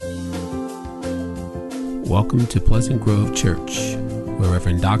Welcome to Pleasant Grove Church, where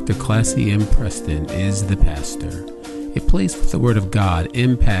Reverend Dr. Classy M. Preston is the pastor. A place where the Word of God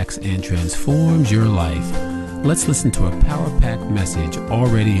impacts and transforms your life. Let's listen to a power-packed message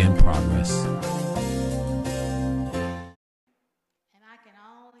already in progress. And I can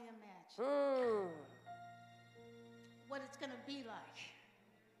only imagine what it's going to be like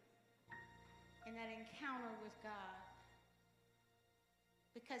in that encounter with God.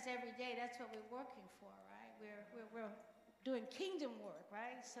 Because every day, that's what we're working for, right? We're doing kingdom work,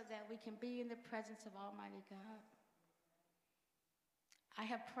 right? So that we can be in the presence of Almighty God. I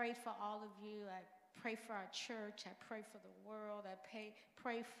have prayed for all of you. I pray for our church. I pray for the world. I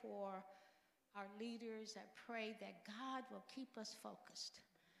pray for our leaders. I pray that God will keep us focused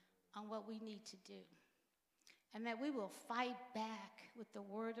on what we need to do. And that we will fight back with the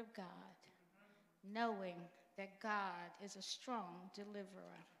Word of God, knowing that God is a strong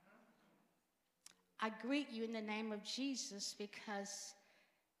deliverer. I greet you in the name of Jesus because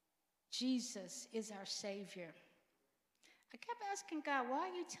Jesus is our Savior. I kept asking God, why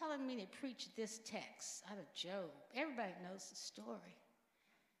are you telling me to preach this text out of Job? Everybody knows the story.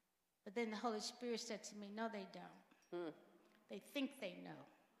 But then the Holy Spirit said to me, no, they don't. They think they know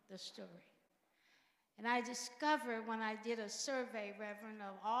the story. And I discovered when I did a survey, Reverend,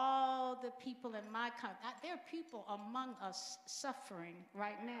 of all the people in my country, there are people among us suffering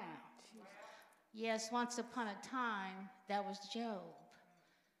right now. Yes, once upon a time, that was Job.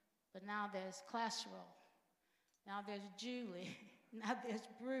 But now there's Classroll. Now there's Julie. Now there's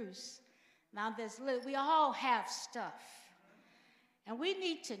Bruce. Now there's Lou. We all have stuff. And we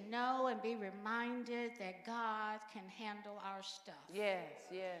need to know and be reminded that God can handle our stuff.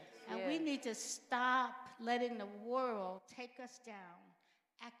 Yes. And we need to stop letting the world take us down,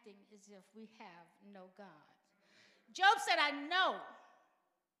 acting as if we have no God. Job said, I know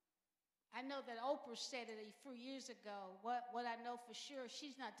that Oprah said it a few years ago. What I know for sure,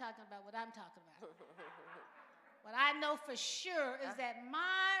 she's not talking about what I'm talking about. What I know for sure is that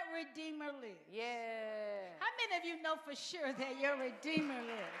my Redeemer lives. Yeah. How many of you know for sure that your Redeemer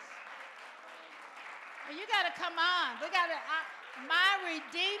lives? Well, you got to come on. My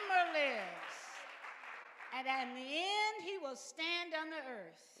Redeemer lives. And in the end, he will stand on the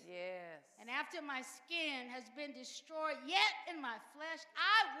earth. Yes. And after my skin has been destroyed, yet in my flesh,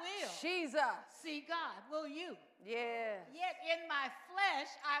 I will Jesus. see God. Will you? Yes. Yet in my flesh,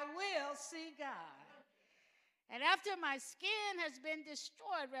 I will see God. And after my skin has been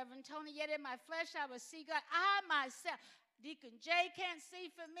destroyed, Reverend Tony, yet in my flesh I will see God. I myself, Deacon Jay can't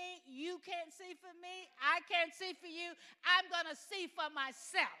see for me. You can't see for me. I can't see for you. I'm going to see for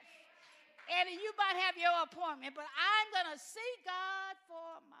myself. Eddie, you might have your appointment, but I'm going to see God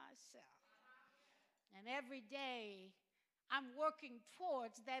for myself. And every day I'm working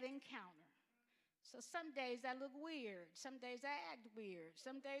towards that encounter. So some days I look weird. Some days I act weird.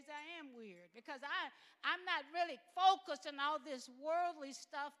 Some days I am weird because I'm not really focused on all this worldly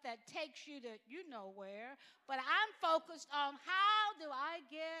stuff that takes you to you know where, but I'm focused on how do I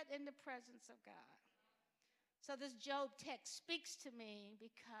get in the presence of God. So this Job text speaks to me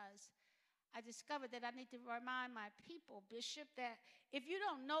because I discovered that I need to remind my people, Bishop, that if you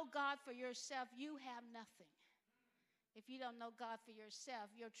don't know God for yourself, you have nothing. If you don't know God for yourself,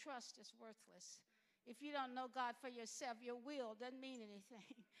 your trust is worthless. If you don't know God for yourself, your will doesn't mean anything.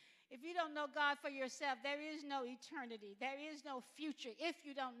 If you don't know God for yourself, there is no eternity. There is no future if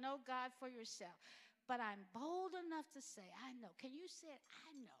you don't know God for yourself. But I'm bold enough to say, I know. Can you say it?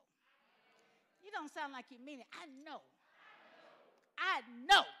 I know. You don't sound like you mean it. I know. I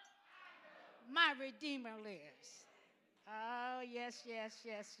know. My Redeemer lives. Oh, yes. Yes.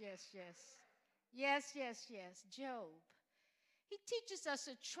 Job. He teaches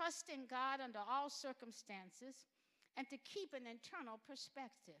us to trust in God under all circumstances and to keep an internal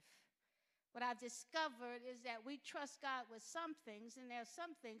perspective. What I've discovered is that we trust God with some things, and there are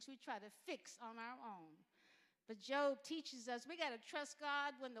some things we try to fix on our own. But Job teaches us we got to trust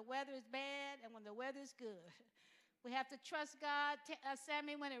God when the weather is bad and when the weather is good. We have to trust God,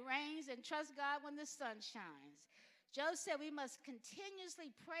 Sammy, when it rains, and trust God when the sun shines. Job said we must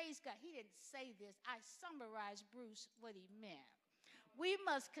continuously praise God. He didn't say this. I summarized, Bruce, what he meant. We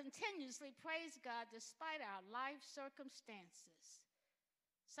must continuously praise God despite our life circumstances.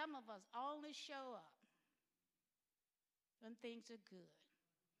 Some of us only show up when things are good.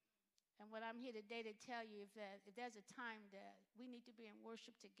 And what I'm here today to tell you is that if there's a time that we need to be in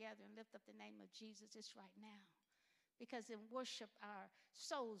worship together and lift up the name of Jesus, it's right now. Because in worship, our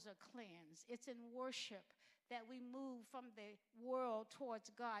souls are cleansed. It's in worship that we move from the world towards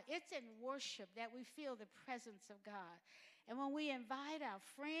God. It's in worship that we feel the presence of God. And when we invite our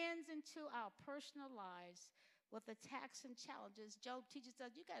friends into our personal lives with attacks and challenges, Job teaches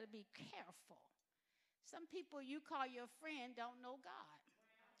us you got to be careful. Some people you call your friend don't know God.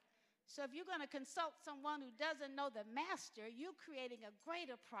 So if you're going to consult someone who doesn't know the master, you're creating a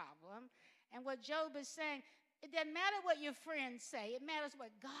greater problem. And what Job is saying, it doesn't matter what your friends say. It matters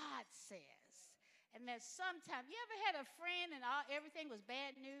what God says. And that sometimes, you ever had a friend and everything was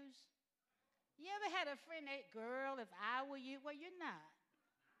bad news? You ever had a friend that, girl, if I were you, well, you're not.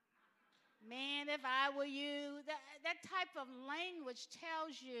 Man, if I were you, that type of language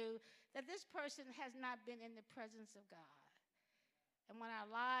tells you that this person has not been in the presence of God. And when our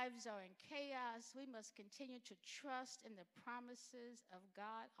lives are in chaos, we must continue to trust in the promises of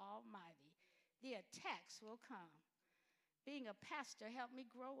God Almighty. The attacks will come. Being a pastor helped me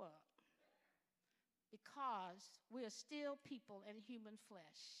grow up because we are still people in human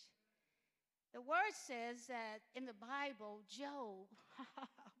flesh. The word says that in the Bible, Job,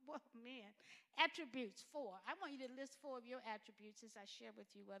 well, man, attributes 4. I want you to list 4 of your attributes as I share with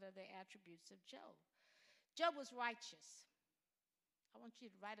you what are the attributes of Job. Job was righteous. I want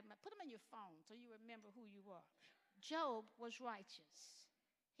you to write them, put them in your phone so you remember who you are. Job was righteous.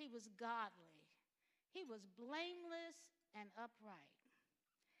 He was godly. He was blameless and upright.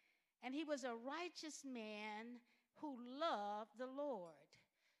 And he was a righteous man who loved the Lord.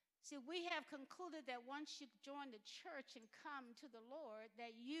 See, we have concluded that once you join the church and come to the Lord,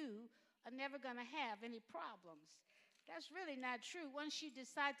 that you are never going to have any problems. That's really not true. Once you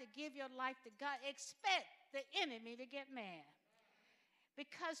decide to give your life to God, expect the enemy to get mad.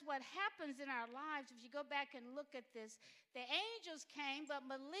 Because what happens in our lives, if you go back and look at this, the angels came, but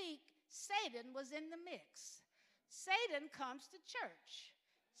Malik, Satan, was in the mix. Satan comes to church.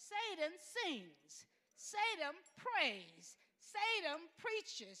 Satan sings. Satan prays. Satan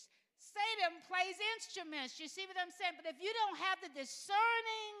preaches. Satan plays instruments. You see what I'm saying? But if you don't have the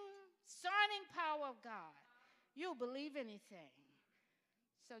discerning power of God, you'll believe anything.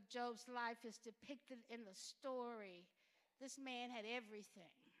 So Job's life is depicted in the story. This man had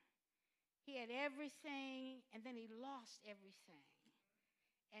everything. He had everything, and then he lost everything.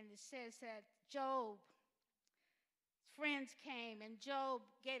 And it says that Job's friends came, and Job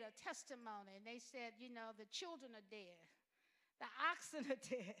gave a testimony, and they said, you know, the children are dead. The oxen are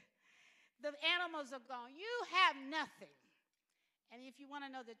dead. The animals are gone. You have nothing. And if you want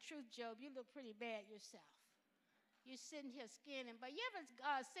to know the truth, Job, you look pretty bad yourself. You're sitting here skinning. But you ever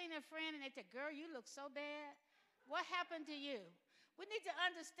seen a friend and they say, girl, you look so bad? What happened to you? We need to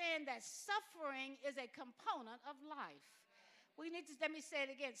understand that suffering is a component of life. Let me say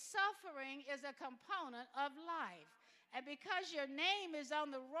it again. Suffering is a component of life. And because your name is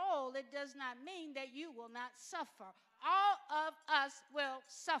on the roll, it does not mean that you will not suffer. All of us will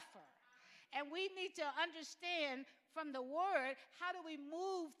suffer. And we need to understand from the word, how do we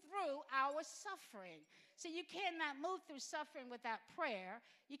move through our suffering? So you cannot move through suffering without prayer.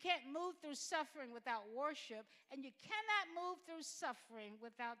 You can't move through suffering without worship. And you cannot move through suffering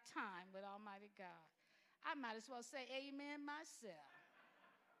without time with Almighty God. I might as well say amen myself.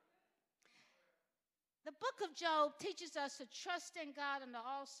 The book of Job teaches us to trust in God under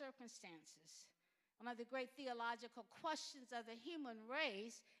all circumstances. One of the great theological questions of the human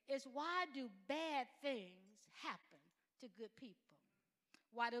race is, why do bad things happen to good people?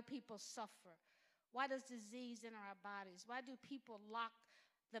 Why do people suffer? Why does disease enter our bodies? Why do people lack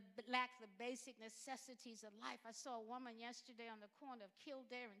the basic necessities of life? I saw a woman yesterday on the corner of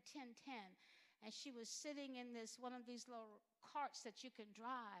Kildare and 1010, and she was sitting in one of these little carts that you can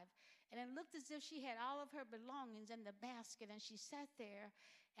drive, and it looked as if she had all of her belongings in the basket, and she sat there,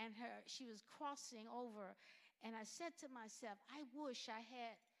 and she was crossing over, and I said to myself, I wish I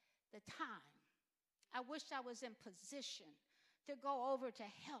had the time. I wish I was in position to go over to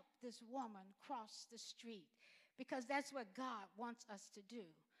help this woman cross the street, because that's what God wants us to do.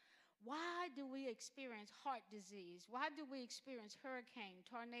 Why do we experience heart disease? Why do we experience hurricanes,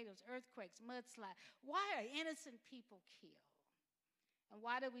 tornadoes, earthquakes, mudslides? Why are innocent people killed? And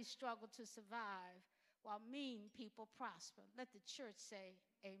why do we struggle to survive while mean people prosper? Let the church say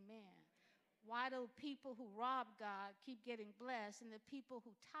amen. Why do people who rob God keep getting blessed, and the people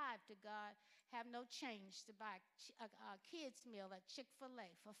who tithe to God have no change to buy a kid's meal at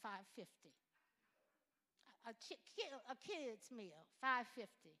Chick-fil-A for $5.50? A kid's meal, $5.50.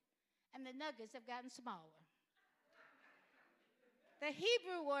 And the nuggets have gotten smaller. The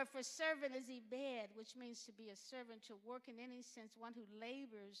Hebrew word for servant is ibed, which means to be a servant, to work in any sense, one who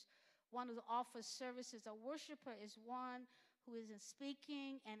labors, one who offers services. A worshiper is one who is in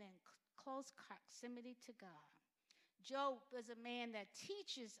speaking and in close proximity to God. Job is a man that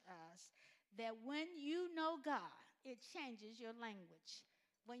teaches us that when you know God, it changes your language.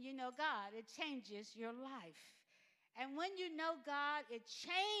 When you know God, it changes your life. And when you know God, it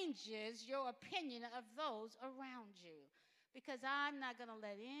changes your opinion of those around you. Because I'm not going to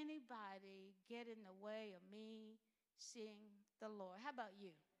let anybody get in the way of me seeing the Lord. How about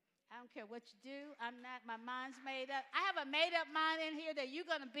you? I don't care what you do. My mind's made up. I have a made up mind in here that you're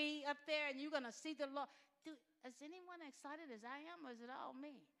going to be up there and you're going to see the Lord. Is anyone excited as I am, or is it all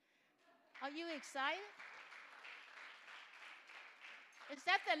me? Are you excited? Is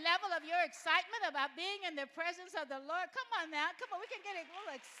that the level of your excitement about being in the presence of the Lord? Come on now. Come on, we can get a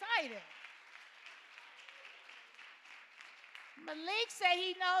little excited. Malik said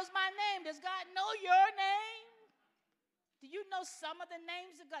he knows my name. Does God know your name? Do you know some of the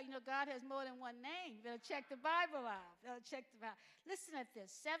names of God? You know, God has more than one name. You better check the Bible out. Listen at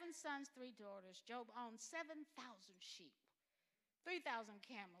this. 7 sons, 3 daughters. Job owned 7,000 sheep, 3,000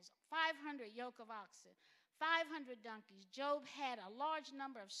 camels, 500 yoke of oxen, 500 donkeys. Job had a large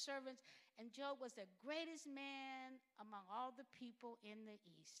number of servants, and Job was the greatest man among all the people in the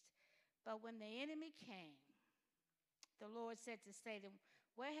east. But when the enemy came, the Lord said to Satan,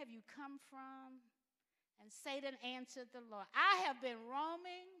 "Where have you come from?" And Satan answered the Lord, "I have been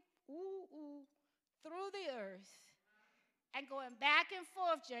roaming through the earth and going back and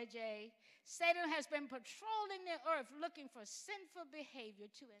forth, JJ. Satan has been patrolling the earth looking for sinful behavior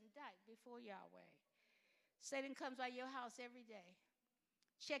to indict before Yahweh." Satan comes by your house every day,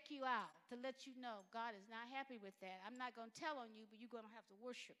 check you out, to let you know God is not happy with that. I'm not going to tell on you, but you're going to have to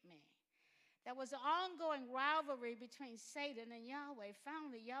worship me. There was an ongoing rivalry between Satan and Yahweh.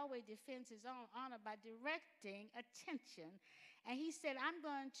 Finally, Yahweh defends his own honor by directing attention. And he said, "I'm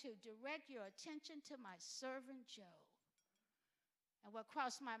going to direct your attention to my servant Job." And what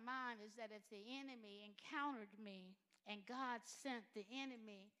crossed my mind is that if the enemy encountered me and God sent the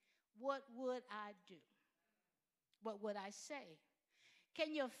enemy, what would I do? What would I say?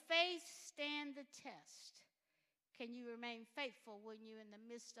 Can your faith stand the test? Can you remain faithful when you're in the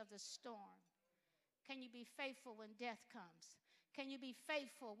midst of the storm? Can you be faithful when death comes? Can you be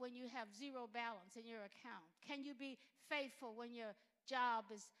faithful when you have zero balance in your account? Can you be faithful when your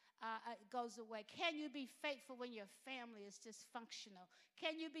job goes away? Can you be faithful when your family is dysfunctional?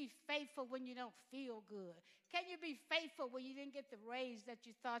 Can you be faithful when you don't feel good? Can you be faithful when you didn't get the raise that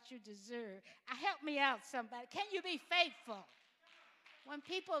you thought you deserved? Help me out, somebody. Can you be faithful when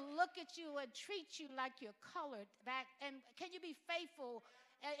people look at you and treat you like you're colored back? And can you be faithful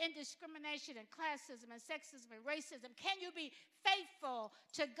in discrimination and classism and sexism and racism? Can you be faithful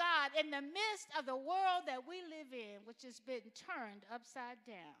to God in the midst of the world that we live in, which has been turned upside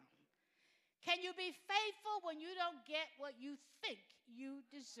down? Can you be faithful when you don't get what you think you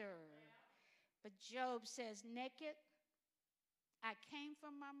deserve? But Job says, "Naked I came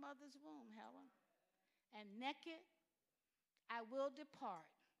from my mother's womb, Helen, and naked I will depart."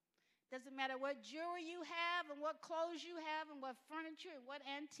 Doesn't matter what jewelry you have and what clothes you have and what furniture and what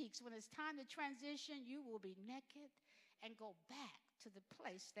antiques. When it's time to transition, you will be naked and go back to the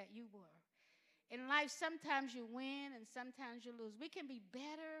place that you were. In life, sometimes you win and sometimes you lose. We can be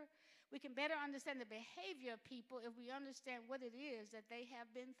better. We can better understand the behavior of people if we understand what it is that they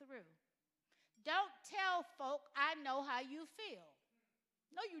have been through. Don't tell folk, "I know how you feel."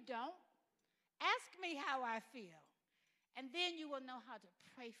 No, you don't. Ask me how I feel. And then you will know how to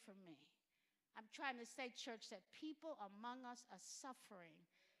pray for me. I'm trying to say, church, that people among us are suffering,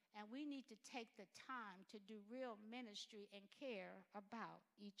 and we need to take the time to do real ministry and care about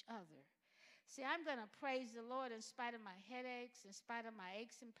each other. See, I'm going to praise the Lord in spite of my headaches, in spite of my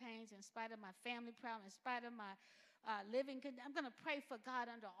aches and pains, in spite of my family problems, in spite of my living conditions. I'm going to pray for God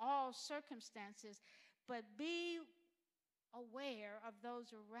under all circumstances, but be aware of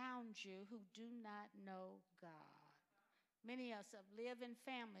those around you who do not know God. Many of us live in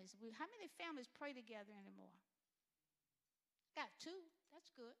families. How many families pray together anymore? Got 2. That's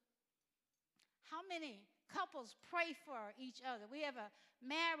good. How many couples pray for each other? We have a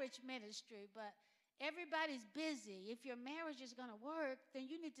marriage ministry, but everybody's busy. If your marriage is going to work, then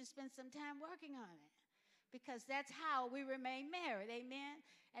you need to spend some time working on it, because that's how we remain married. Amen?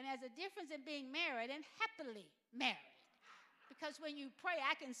 And there's a difference in being married and happily married. Because when you pray,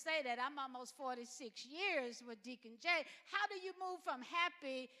 I can say that I'm almost 46 years with Deacon Jay. How do you move from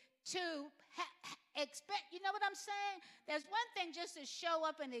happy to expect? You know what I'm saying? There's one thing just to show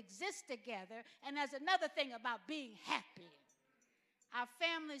up and exist together, and there's another thing about being happy. Our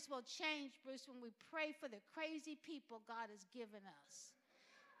families will change, Bruce, when we pray for the crazy people God has given us.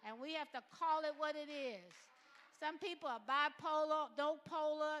 And we have to call it what it is. Some people are bipolar,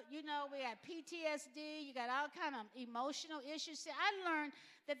 dopolar. You know, we got PTSD. You got all kind of emotional issues. See, I learned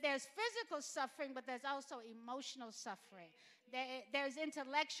that there's physical suffering, but there's also emotional suffering. There's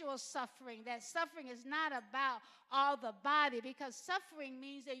intellectual suffering. That suffering is not about all the body, because suffering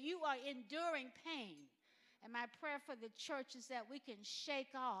means that you are enduring pain. And my prayer for the church is that we can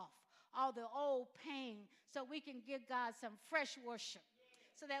shake off all the old pain so we can give God some fresh worship,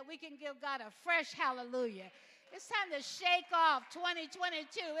 so that we can give God a fresh hallelujah. It's time to shake off 2022.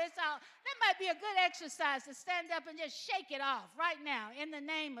 That might be a good exercise to stand up and just shake it off right now in the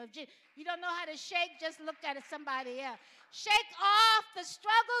name of Jesus. You don't know how to shake? Just look at somebody else. Shake off the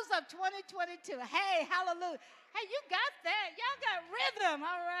struggles of 2022. Hey, hallelujah. Hey, you got that. Y'all got rhythm.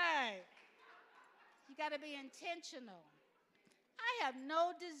 All right. You got to be intentional. I have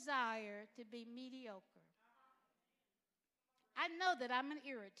no desire to be mediocre. I know that I'm an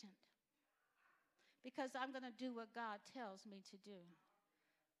irritant, because I'm going to do what God tells me to do.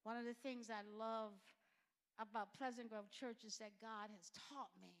 One of the things I love about Pleasant Grove Church is that God has taught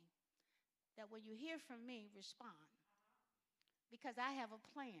me that when you hear from me, respond, because I have a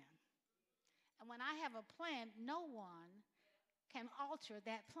plan. And when I have a plan, no one can alter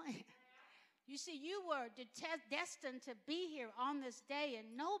that plan. You see, you were destined to be here on this day, and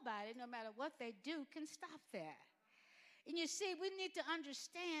nobody, no matter what they do, can stop that. And you see, we need to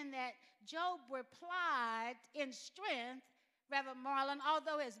understand that Job replied in strength, Reverend Marlon,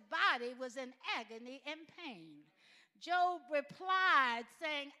 although his body was in agony and pain. Job replied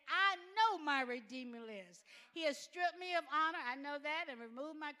saying, I know my Redeemer lives. He has stripped me of honor, I know that, and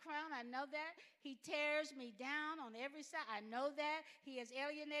removed my crown, I know that. He tears me down on every side, I know that. He has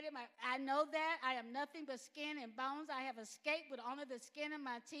alienated I know that. I am nothing but skin and bones. I have escaped with only the skin in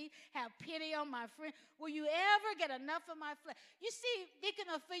my teeth. Have pity on my friend. Will you ever get enough of my flesh? You see, Deacon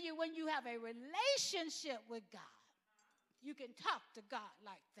Ophelia, when you have a relationship with God, you can talk to God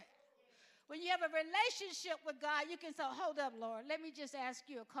like that. When you have a relationship with God, you can say, hold up, Lord, let me just ask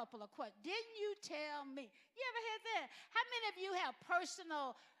you a couple of questions. Didn't you tell me? You ever heard that? How many of you have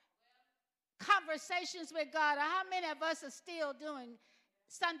personal conversations with God, or how many of us are still doing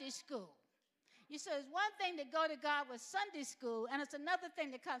Sunday school? You say it's one thing to go to God with Sunday school, and it's another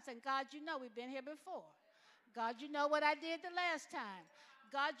thing to come saying, God, you know we've been here before. God, you know what I did the last time.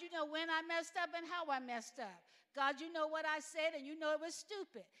 God, you know when I messed up and how I messed up. God, you know what I said, and you know it was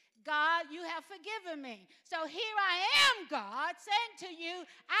stupid. God, you have forgiven me. So here I am, God, saying to you,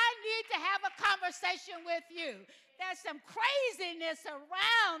 I need to have a conversation with you. There's some craziness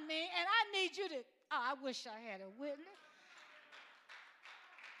around me, and I need you to, I wish I had a witness.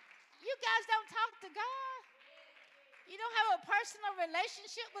 You guys don't talk to God. You don't have a personal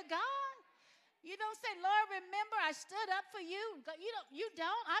relationship with God. You don't say, Lord, remember I stood up for you. You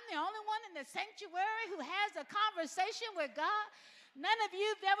don't. I'm the only one in the sanctuary who has a conversation with God. None of you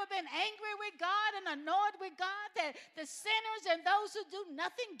have ever been angry with God and annoyed with God that the sinners and those who do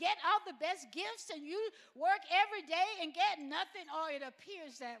nothing get all the best gifts, and you work every day and get nothing, or it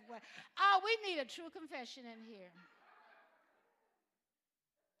appears that way. Oh, we need a true confession in here.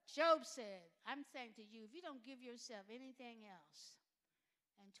 Job said, I'm saying to you, if you don't give yourself anything else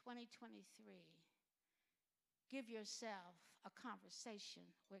in 2023, give yourself a conversation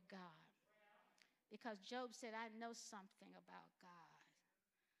with God. Because Job said, I know something about God.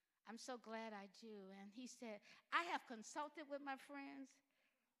 I'm so glad I do. And he said, I have consulted with my friends.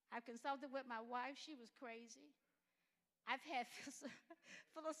 I've consulted with my wife. She was crazy. I've had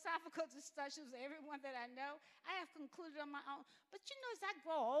philosophical discussions with everyone that I know. I have concluded on my own. But you know, as I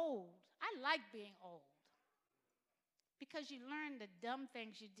grow old, I like being old, because you learn the dumb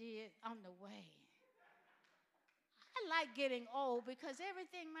things you did on the way. I like getting old because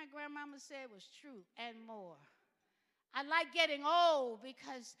everything my grandmama said was true and more. I like getting old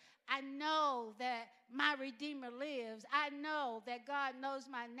because I know that my Redeemer lives. I know that God knows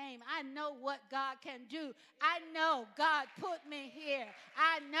my name. I know what God can do. I know God put me here.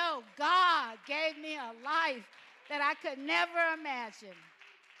 I know God gave me a life that I could never imagine.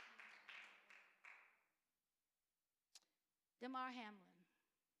 Damar Hamlin.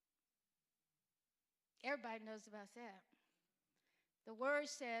 Everybody knows about that. The word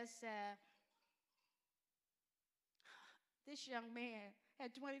says that this young man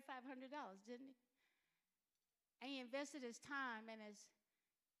had $2,500, didn't he? And he invested his time and his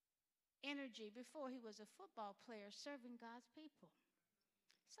energy before he was a football player serving God's people.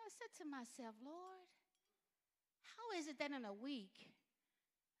 So I said to myself, Lord, how is it that in a week,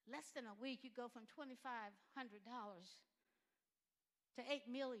 less than a week, you go from $2,500 to $8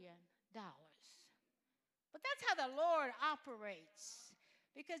 million? But that's how the Lord operates.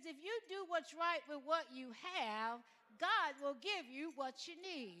 Because if you do what's right with what you have, God will give you what you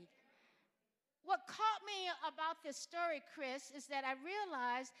need. What caught me about this story, Chris, is that I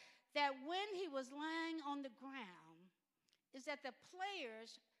realized that when he was lying on the ground, is that the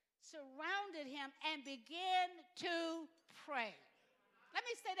players surrounded him and began to pray. Let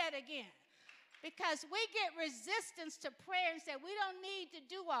me say that again. Because we get resistance to prayer and say, we don't need to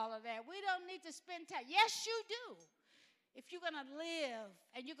do all of that. We don't need to spend time. Yes, you do. If you're going to live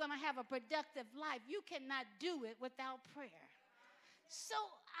and you're going to have a productive life, you cannot do it without prayer. So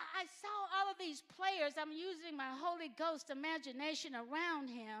I saw all of these players. I'm using my Holy Ghost imagination around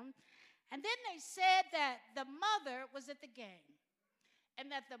him. And then they said that the mother was at the game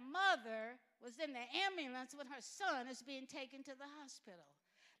and that the mother was in the ambulance when her son is being taken to the hospital.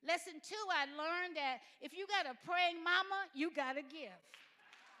 Lesson 2, I learned that if you got a praying mama, you got to give.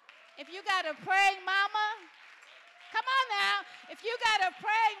 If you got a praying mama, come on now. If you got a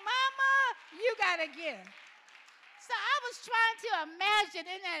praying mama, you got to give. So I was trying to imagine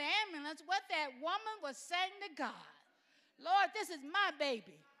in that ambulance what that woman was saying to God. Lord, this is my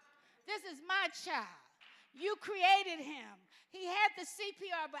baby. This is my child. You created him. He had the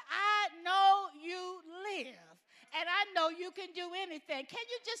CPR, but I know you live, and I know you can do anything. Can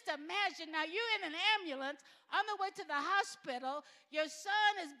you just imagine? Now, you're in an ambulance on the way to the hospital. Your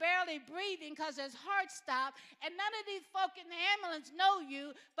son is barely breathing because his heart stopped, and none of these folk in the ambulance know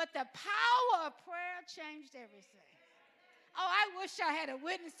you, but the power of prayer changed everything. Oh, I wish I had a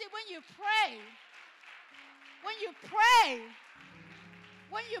witness. See, when you pray,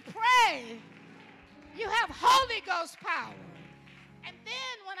 you have Holy Ghost power. And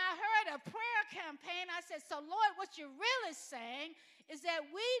then when I heard a prayer campaign, I said, so Lord, what you're really saying is that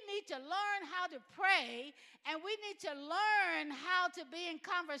we need to learn how to pray, and we need to learn how to be in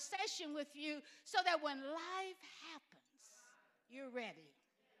conversation with you so that when life happens, you're ready.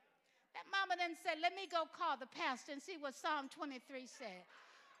 That mama then said, let me go call the pastor and see what Psalm 23 said.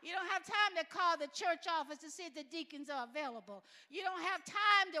 You don't have time to call the church office to see if the deacons are available. You don't have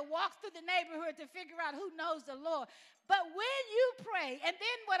time to walk through the neighborhood to figure out who knows the Lord. But when you pray, and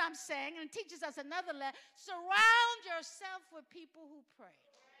then what I'm saying, and it teaches us another lesson, surround yourself with people who pray.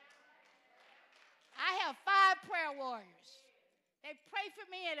 I have 5 prayer warriors. They pray for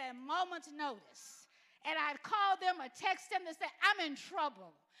me at a moment's notice. And I call them or text them to say, I'm in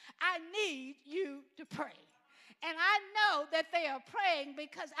trouble. I need you to pray. And I know that they are praying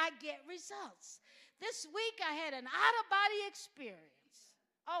because I get results. This week I had an out-of-body experience.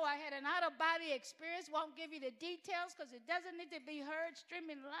 Oh, I had an out-of-body experience. Won't give you the details because it doesn't need to be heard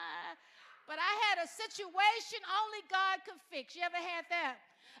streaming live. But I had a situation only God could fix. You ever had that?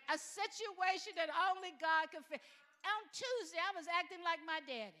 A situation that only God could fix. On Tuesday, I was acting like my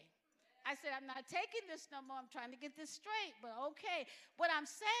daddy. I said, I'm not taking this no more. I'm trying to get this straight, but okay. What I'm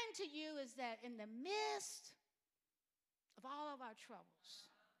saying to you is that in the midst of all of our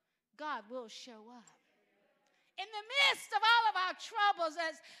troubles, God will show up. In the midst of all of our troubles,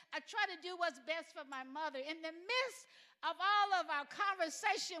 as I try to do what's best for my mother, in the midst of all of our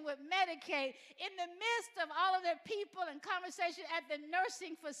conversation with Medicaid, in the midst of all of the people and conversation at the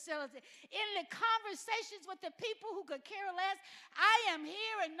nursing facility, in the conversations with the people who could care less, I am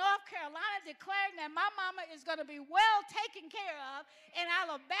here in North Carolina declaring that my mama is going to be well taken care of in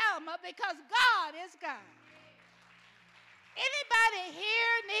Alabama because God is God. Anybody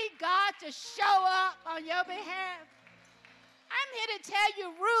here need God to show up on your behalf? I'm here to tell you,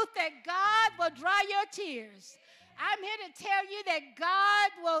 Ruth, that God will dry your tears. I'm here to tell you that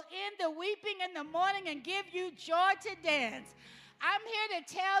God will end the weeping in the morning and give you joy to dance. I'm here to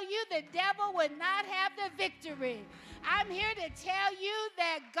tell you the devil will not have the victory. I'm here to tell you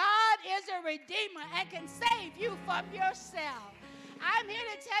that God is a redeemer and can save you from yourself. I'm here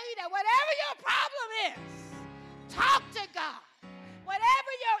to tell you that whatever your problem is, talk to God.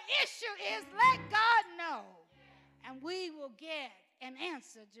 Whatever your issue is, let God know. And we will get an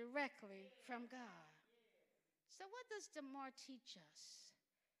answer directly from God. So what does DeMar teach us?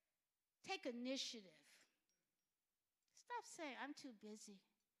 Take initiative. Stop saying, I'm too busy.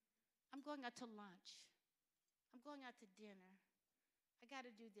 I'm going out to lunch. I'm going out to dinner. I got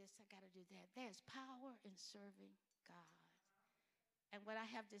to do this. I got to do that. There's power in serving God. And what I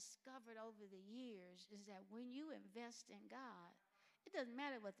have discovered over the years is that when you invest in God, it doesn't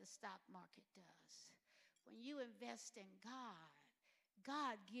matter what the stock market does. When you invest in God,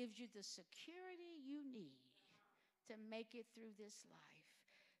 God gives you the security you need to make it through this life.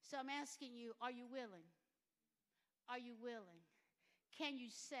 So I'm asking you, are you willing? Are you willing? Can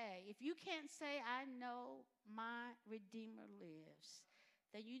you say, if you can't say, I know my Redeemer lives,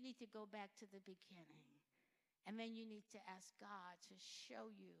 then you need to go back to the beginning And then you need to ask God to show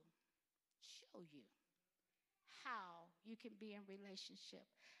you how you can be in relationship.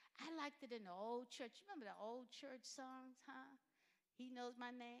 I liked it in the old church. You remember the old church songs, huh? He Knows My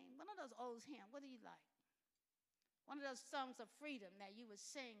Name. One of those old hymns. What do you like? One of those songs of freedom that you would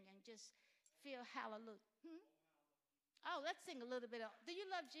sing and just feel hallelujah. Oh, let's sing a little bit. Do you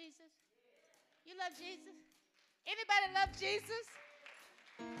love Jesus? You love Jesus? Anybody love Jesus?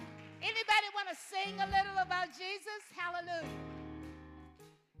 Anybody want to sing a little about Jesus? Hallelujah.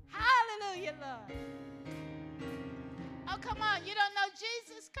 Hallelujah, Lord. Oh, come on. You don't know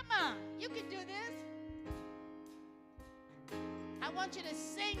Jesus? Come on. You can do this. I want you to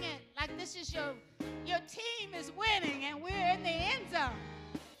sing it like this is your team is winning and we're in the end zone.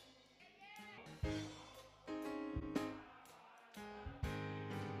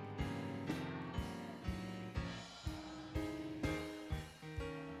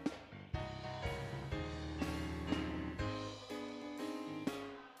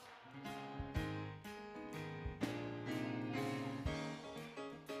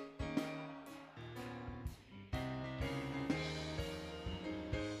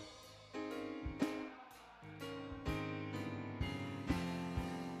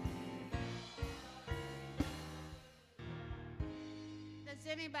 Does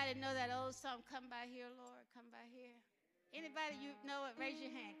anybody know that old song, Come By Here, Lord, Come By Here? Anybody you know it, raise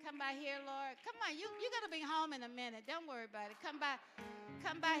your hand. Come by here, Lord. Come on, you're going to be home in a minute. Don't worry about it. Come by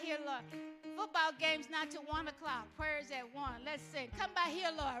here, Lord. Football game's not till 1 o'clock. Prayer's at 1. Let's sing. Come by here,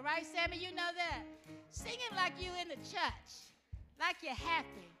 Lord. Right, Sammy? You know that. Sing it like you in the church, like you're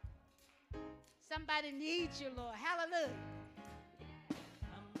happy. Somebody needs you, Lord. Hallelujah.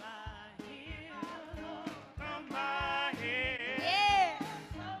 Come by here, Lord. Come by here. Yeah.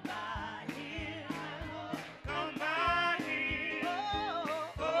 Come by here, Lord. Come by here.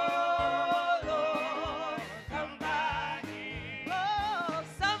 Oh, Lord. Come by here. Oh,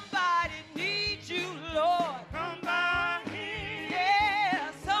 somebody needs you, Lord. Come by here.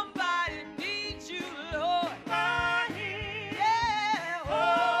 Yeah, somebody needs you, Lord. By here. Yeah,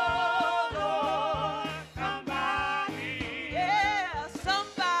 Oh, Lord. Come by here. yeah,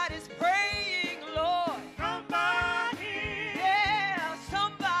 somebody's praying, Lord. Come by here. Yeah,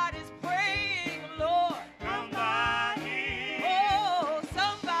 somebody's praying, Lord. Come by here. Oh,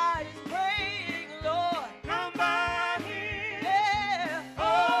 somebody's praying, Lord. Come by here. Yeah,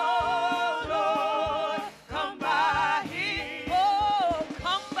 Oh, Lord. come by here. Oh,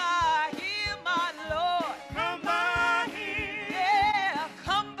 come by here, my Lord. Come by here. Yeah,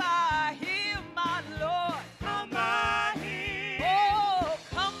 come by here, my Lord. Come by here. Oh,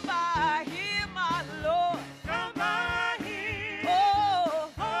 come by here, my Lord. Come by here. Oh,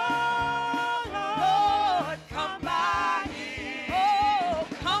 Oh, Lord, come by here. Oh,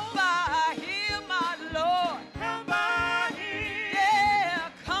 come by here, my Lord. Come by here. Yeah,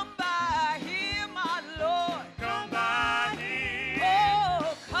 come by here, my Lord. Come by here.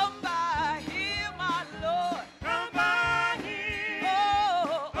 Oh, come by here, my Lord. Come by here.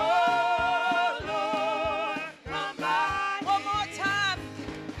 Oh, Oh, Lord. Come by one more time.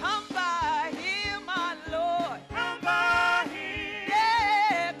 Come by here, my Lord. Come by here.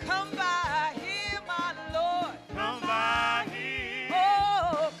 Yeah, come by here, my Lord. Come by here.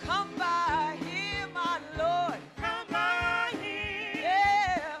 Oh, come by here, my Lord. Come by here.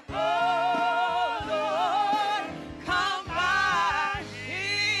 Yeah. Oh, Lord, come by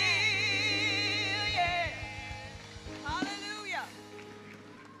here. Yeah. Hallelujah.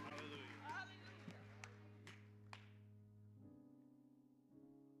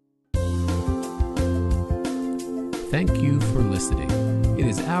 Thank you for listening. It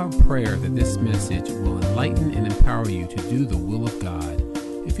is our prayer that this message will enlighten and empower you to do the will of God.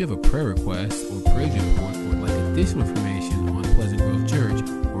 If you have a prayer request or praise report or would like additional information on Pleasant Grove Church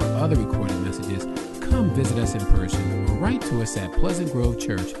or other recorded messages, come visit us in person or write to us at Pleasant Grove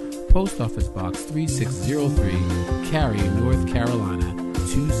Church, Post Office Box 3603, Cary, North Carolina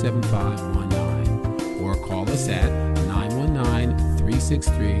 27519, or call us at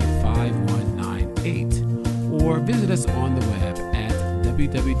 919-363-5198. Or visit us on the web at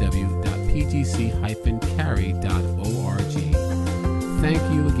www.pgc-cary.org. Thank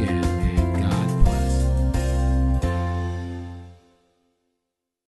you again